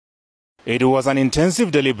It was an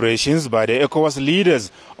intensive deliberations by the Ecowas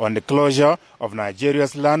leaders on the closure of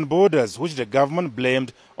Nigeria's land borders, which the government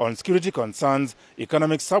blamed on security concerns,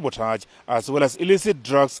 economic sabotage, as well as illicit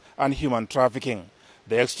drugs and human trafficking.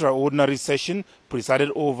 The extraordinary session,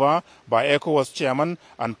 presided over by Ecowas chairman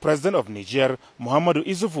and president of Niger, Muhammadu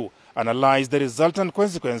Isufu, analyzed the resultant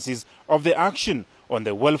consequences of the action on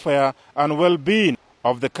the welfare and well-being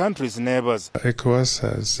of the country's neighbors. Ecowas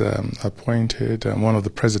has appointed one of the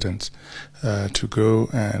presidents to go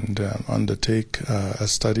and undertake a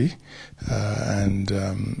study and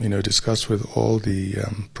discuss with all the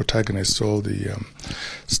protagonists, all the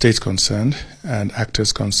states concerned and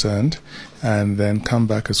actors concerned, and then come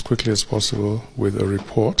back as quickly as possible with a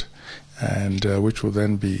report, and which will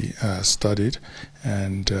then be studied,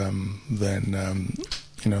 and then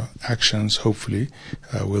actions hopefully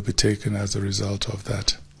will be taken as a result of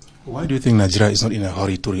that. Why do you think Nigeria is not in a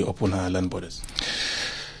hurry to reopen her land borders?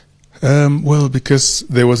 Well, because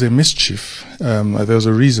there was a mischief. There was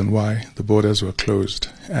a reason why the borders were closed,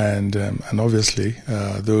 and obviously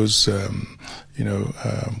those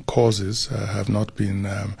causes have not been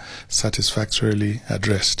satisfactorily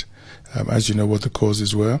addressed. As you know what the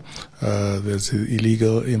causes were, there's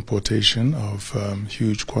illegal importation of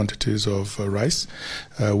huge quantities of rice,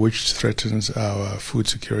 which threatens our food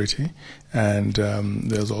security. And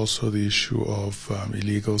there's also the issue of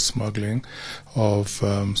illegal smuggling of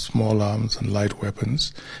small arms and light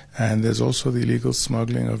weapons. And there's also the illegal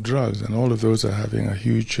smuggling of drugs. And all of those are having a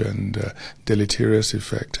huge and deleterious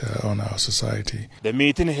effect on our society. The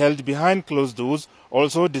meeting held behind closed doors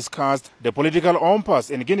also discussed the political impasse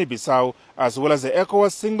in Guinea-Bissau as well as the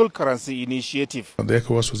ECOWAS single currency initiative. The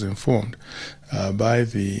ECOWAS was informed by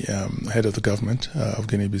the head of the government of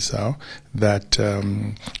Guinea-Bissau that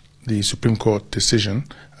the Supreme Court decision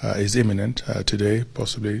is imminent today.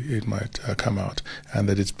 Possibly it might come out, and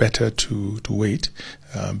that it's better to wait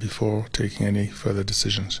before taking any further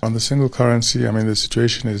decisions. On the single currency, I mean, the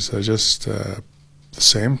situation is just the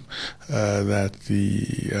same, that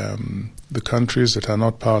the countries that are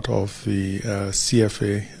not part of the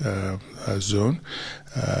CFA zone,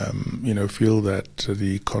 feel that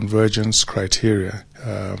the convergence criteria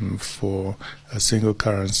for a single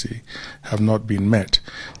currency have not been met,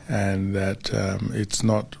 and that it's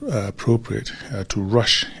not appropriate to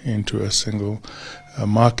rush into a single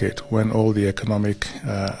market when all the economic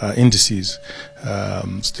indices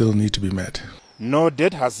still need to be met. No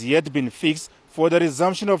date has yet been fixed for the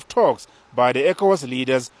resumption of talks by the ECOWAS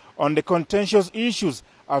leaders on the contentious issues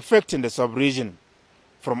affecting the sub-region.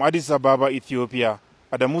 From Addis Ababa, Ethiopia,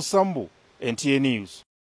 Adamu Sambu, NTA News.